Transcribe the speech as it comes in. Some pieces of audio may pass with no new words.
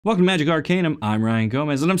Welcome to Magic Arcanum, I'm Ryan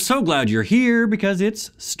Gomez, and I'm so glad you're here because it's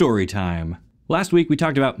story time. Last week we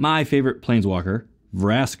talked about my favorite planeswalker,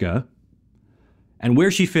 Vraska, and where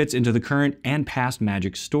she fits into the current and past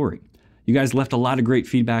Magic story. You guys left a lot of great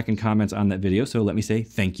feedback and comments on that video, so let me say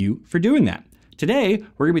thank you for doing that. Today,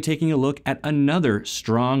 we're going to be taking a look at another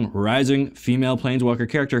strong, rising female planeswalker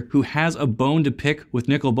character who has a bone to pick with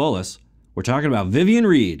Nicol Bolas. We're talking about Vivien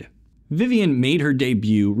Reid. Vivien made her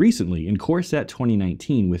debut recently in Core Set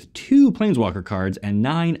 2019 with 2 Planeswalker cards and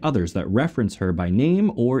 9 others that reference her by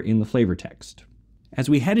name or in the flavor text. As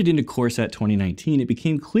we headed into Core Set 2019, it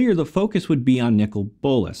became clear the focus would be on Nicol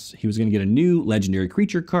Bolas. He was going to get a new legendary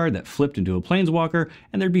creature card that flipped into a Planeswalker,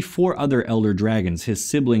 and there'd be 4 other Elder Dragons, his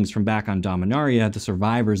siblings from back on Dominaria, the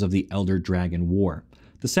survivors of the Elder Dragon War.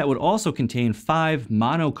 The set would also contain 5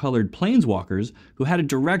 mono-colored planeswalkers who had a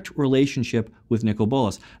direct relationship with Nicol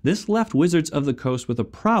Bolas. This left Wizards of the Coast with a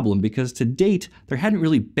problem because to date, there hadn't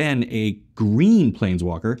really been a green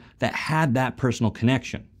planeswalker that had that personal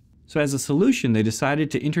connection. So as a solution, they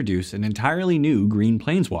decided to introduce an entirely new green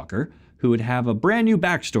planeswalker who would have a brand new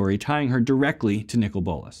backstory tying her directly to Nicol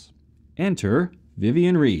Bolas. Enter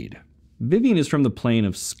Vivien Reid. Vivien is from the plane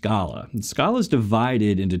of Scala. And Scala is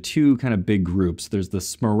divided into 2 kind of big groups. There's the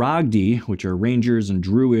Smaragdi, which are rangers and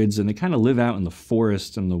druids, and they kind of live out in the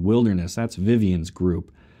forest and the wilderness. That's Vivien's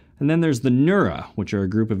group. And then there's the Nura, which are a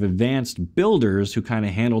group of advanced builders who kind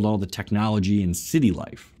of handled all the technology and city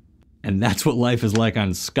life. And that's what life is like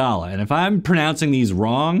on Scala. And if I'm pronouncing these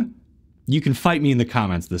wrong, you can fight me in the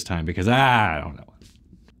comments this time because I don't know.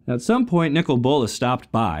 Now, at some point, Nicol Bolas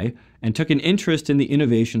stopped by and took an interest in the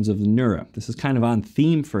innovations of the Nura. This is kind of on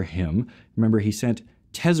theme for him. Remember, he sent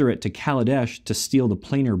Tezzeret to Kaladesh to steal the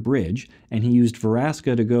Planar Bridge, and he used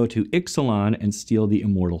Vraska to go to Ixalan and steal the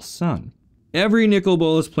Immortal Sun. Every Nicol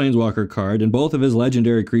Bolas Planeswalker card and both of his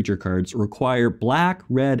legendary creature cards require black,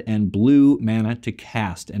 red, and blue mana to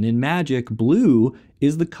cast, and in Magic, blue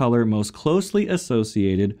is the color most closely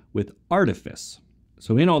associated with Artifice.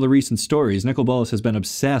 So in all the recent stories, Nicol Bolas has been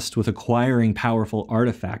obsessed with acquiring powerful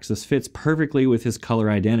artifacts. This fits perfectly with his color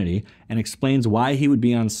identity and explains why he would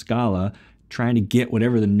be on Scala trying to get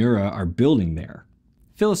whatever the Nura are building there.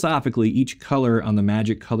 Philosophically, each color on the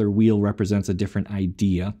Magic color wheel represents a different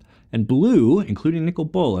idea, and blue, including Nicol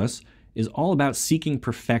Bolas, is all about seeking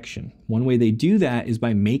perfection. One way they do that is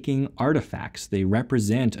by making artifacts. They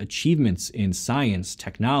represent achievements in science,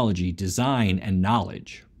 technology, design, and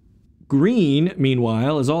knowledge. Green,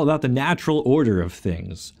 meanwhile, is all about the natural order of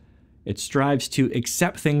things. It strives to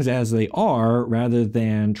accept things as they are rather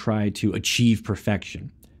than try to achieve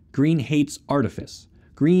perfection. Green hates artifice.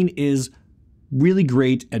 Green is really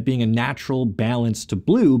great at being a natural balance to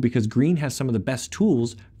blue because green has some of the best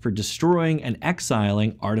tools for destroying and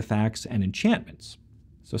exiling artifacts and enchantments.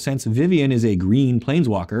 So since Vivien is a green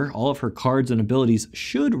planeswalker, all of her cards and abilities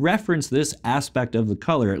should reference this aspect of the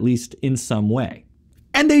color, at least in some way.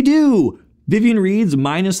 And they do! Vivien Reid's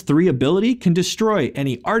 -3 ability can destroy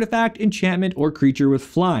any artifact, enchantment, or creature with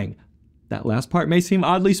flying. That last part may seem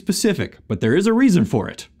oddly specific, but there is a reason for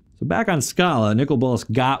it. So back on Scala, Nicol Bolas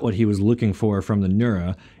got what he was looking for from the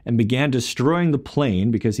Nura and began destroying the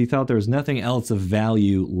plane because he thought there was nothing else of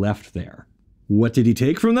value left there. What did he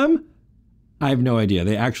take from them? I have no idea.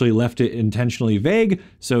 They actually left it intentionally vague,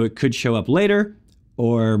 so it could show up later,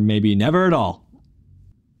 or maybe never at all.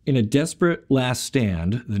 In a desperate last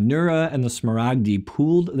stand, the Nura and the Smaragdi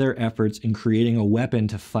pooled their efforts in creating a weapon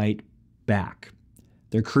to fight back.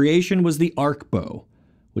 Their creation was the arc bow,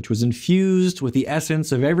 which was infused with the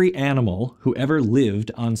essence of every animal who ever lived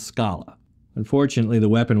on Scala. Unfortunately, the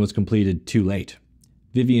weapon was completed too late.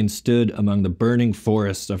 Vivien stood among the burning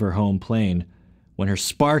forests of her home plane when her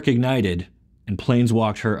spark ignited and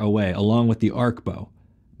planeswalked her away, along with the arc bow,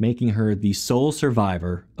 making her the sole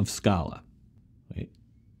survivor of Scala.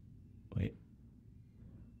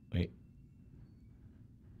 Wait.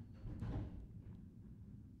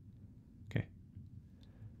 Okay.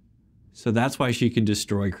 So that's why she can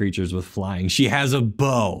destroy creatures with flying. She has a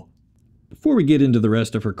bow. Before we get into the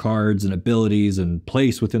rest of her cards and abilities and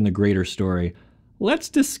place within the greater story, let's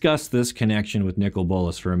discuss this connection with Nicol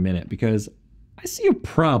Bolas for a minute, because I see a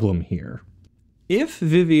problem here. If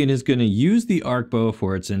Vivien is going to use the arc bow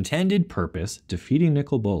for its intended purpose, defeating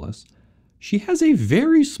Nicol Bolas, she has a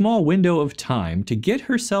very small window of time to get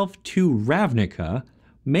herself to Ravnica,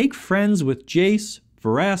 make friends with Jace,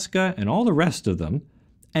 Vraska, and all the rest of them,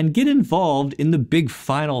 and get involved in the big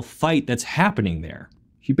final fight that's happening there.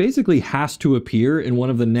 She basically has to appear in one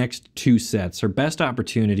of the next 2 sets. Her best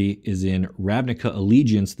opportunity is in Ravnica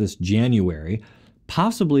Allegiance this January,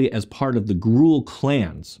 possibly as part of the Gruul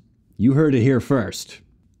clans. You heard it here first.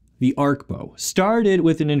 The Arcbow started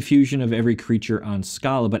with an infusion of every creature on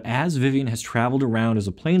Scala, but as Vivien has traveled around as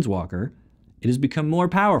a planeswalker, it has become more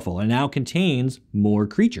powerful and now contains more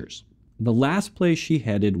creatures. The last place she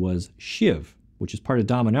headed was Shiv, which is part of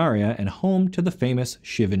Dominaria and home to the famous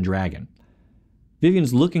Shivan dragon.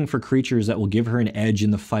 Vivien's looking for creatures that will give her an edge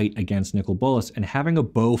in the fight against Nicol Bolas, and having a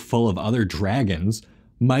bow full of other dragons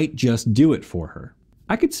might just do it for her.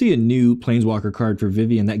 I could see a new Planeswalker card for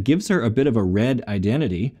Vivien that gives her a bit of a red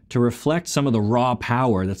identity to reflect some of the raw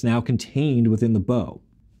power that's now contained within the bow.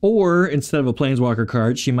 Or, instead of a Planeswalker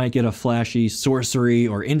card, she might get a flashy sorcery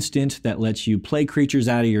or instant that lets you play creatures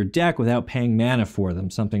out of your deck without paying mana for them,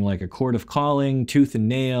 something like a Court of Calling, Tooth and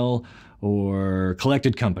Nail, or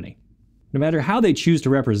Collected Company. No matter how they choose to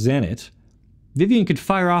represent it, Vivien could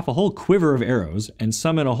fire off a whole quiver of arrows and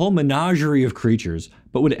summon a whole menagerie of creatures,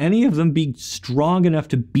 but would any of them be strong enough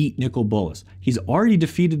to beat Nicol Bolas? He's already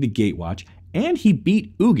defeated the Gatewatch, and he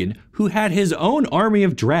beat Ugin, who had his own army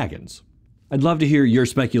of dragons. I'd love to hear your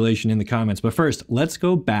speculation in the comments, but first, let's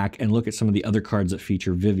go back and look at some of the other cards that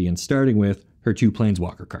feature Vivien, starting with her 2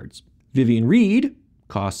 Planeswalker cards. Vivien Reid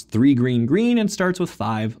costs 3 green and starts with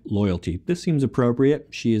 5 loyalty. This seems appropriate.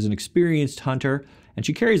 She is an experienced hunter, and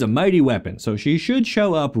she carries a mighty weapon, so she should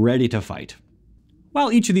show up ready to fight. While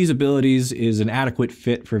each of these abilities is an adequate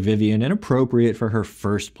fit for Vivien and appropriate for her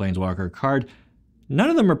first Planeswalker card, none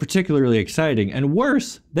of them are particularly exciting, and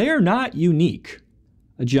worse, they are not unique.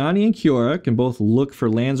 Ajani and Kiora can both look for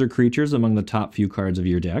lands or creatures among the top few cards of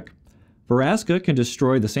your deck. Vraska can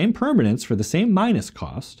destroy the same permanents for the same minus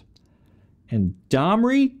cost. And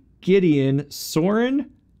Domri, Gideon,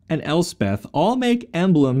 Sorin, and Elspeth all make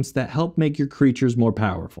emblems that help make your creatures more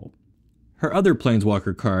powerful. Her other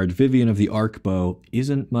Planeswalker card, Vivien of the Arcbow,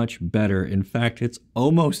 isn't much better. In fact, it's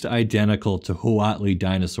almost identical to Huatli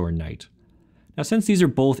Dinosaur Knight. Now, since these are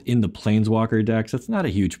both in the Planeswalker decks, that's not a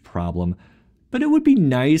huge problem, but it would be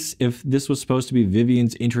nice if this was supposed to be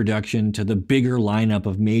Vivien's introduction to the bigger lineup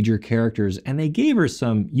of major characters, and they gave her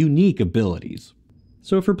some unique abilities.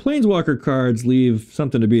 So if her Planeswalker cards leave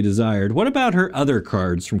something to be desired, what about her other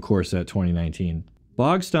cards from Core Set 2019?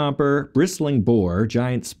 Bog Stomper, Bristling Boar,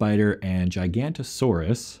 Giant Spider, and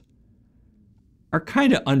Gigantosaurus are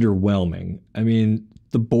kind of underwhelming. I mean,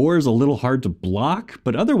 the boar is a little hard to block,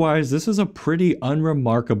 but otherwise this is a pretty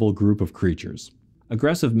unremarkable group of creatures.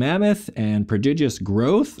 Aggressive Mammoth and Prodigious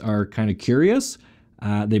Growth are kind of curious.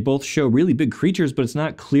 They both show really big creatures, but it's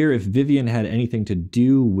not clear if Vivien had anything to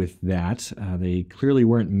do with that. They clearly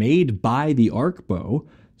weren't made by the Arcbow,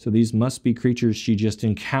 so these must be creatures she just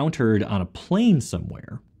encountered on a plane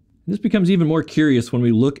somewhere. This becomes even more curious when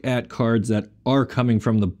we look at cards that are coming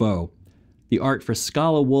from the bow. The art for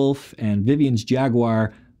Scala Wolf and Vivien's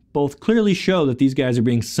Jaguar both clearly show that these guys are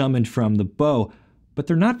being summoned from the bow, but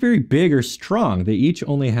they're not very big or strong. They each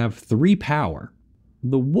only have 3 power.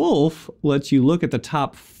 The Wolf lets you look at the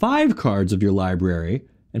top 5 cards of your library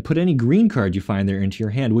and put any green card you find there into your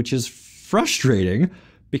hand, which is frustrating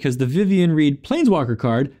because the Vivien Reid Planeswalker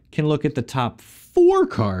card can look at the top 4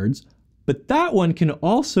 cards, but that one can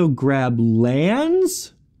also grab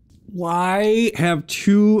lands? Why have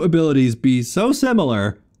 2 abilities be so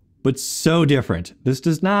similar, but so different? This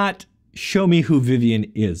does not show me who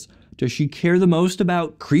Vivien is. Does she care the most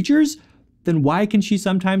about creatures? Then why can she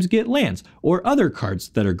sometimes get lands or other cards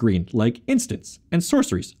that are green, like instants and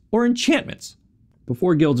sorceries or enchantments?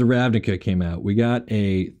 Before Guilds of Ravnica came out, we got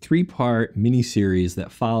a 3-part miniseries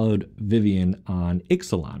that followed Vivien on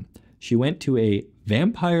Ixalan. She went to a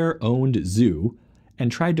vampire-owned zoo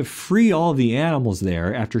and tried to free all the animals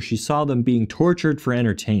there after she saw them being tortured for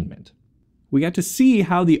entertainment. We got to see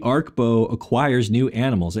how the Arcbow acquires new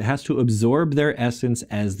animals. It has to absorb their essence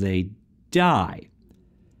as they die.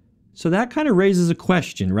 So that kind of raises a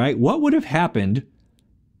question, right? What would have happened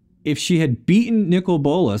if she had beaten Nicol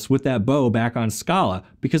Bolas with that bow back on Scala?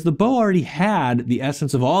 Because the bow already had the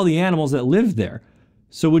essence of all the animals that lived there.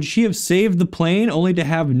 So would she have saved the plane only to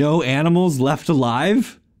have no animals left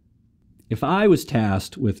alive? If I was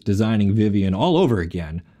tasked with designing Vivien all over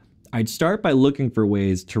again, I'd start by looking for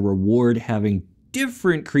ways to reward having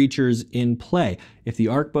different creatures in play. If the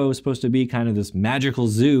Arcbow is supposed to be kind of this magical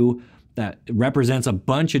zoo that represents a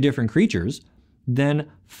bunch of different creatures,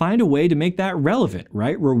 then find a way to make that relevant,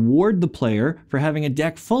 right? Reward the player for having a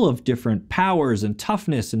deck full of different powers and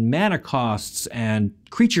toughness and mana costs and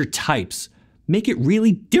creature types. Make it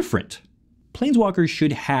really different. Planeswalkers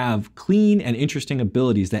should have clean and interesting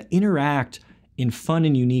abilities that interact in fun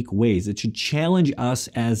and unique ways. It should challenge us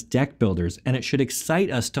as deck builders, and it should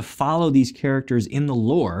excite us to follow these characters in the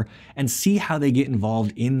lore and see how they get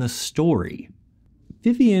involved in the story.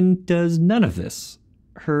 Vivien does none of this.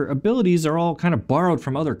 her abilities are all kind of borrowed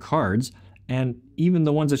from other cards, and even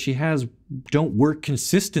the ones that she has don't work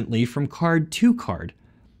consistently from card to card.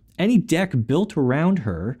 Any deck built around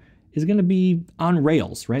her is going to be on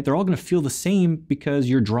rails, right? They're all going to feel the same because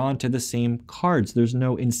you're drawn to the same cards. There's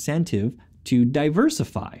no incentive to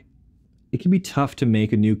diversify. It can be tough to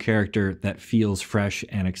make a new character that feels fresh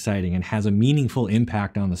and exciting and has a meaningful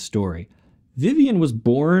impact on the story. Vivien was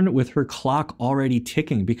born with her clock already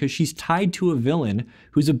ticking because she's tied to a villain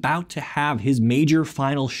who's about to have his major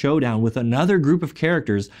final showdown with another group of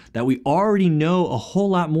characters that we already know a whole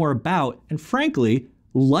lot more about and frankly,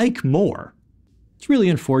 like more. It's really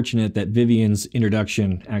unfortunate that Vivien's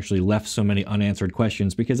introduction actually left so many unanswered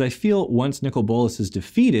questions because I feel once Nicol Bolas is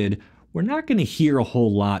defeated, we're not going to hear a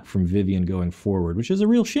whole lot from Vivien going forward, which is a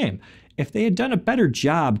real shame. If they had done a better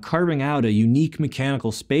job carving out a unique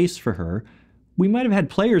mechanical space for her, we might have had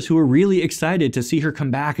players who were really excited to see her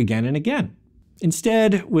come back again and again.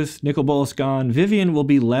 Instead, with Nicol Bolas gone, Vivien will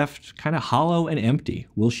be left kind of hollow and empty.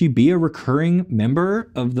 Will she be a recurring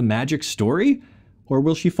member of the Magic story? Or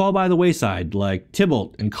will she fall by the wayside like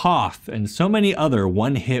Tybalt and Koth and so many other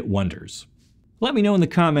one-hit wonders? Let me know in the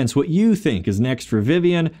comments what you think is next for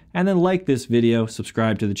Vivien, and then like this video,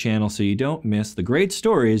 subscribe to the channel so you don't miss the great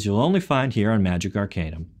stories you'll only find here on Magic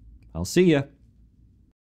Arcanum. I'll see ya!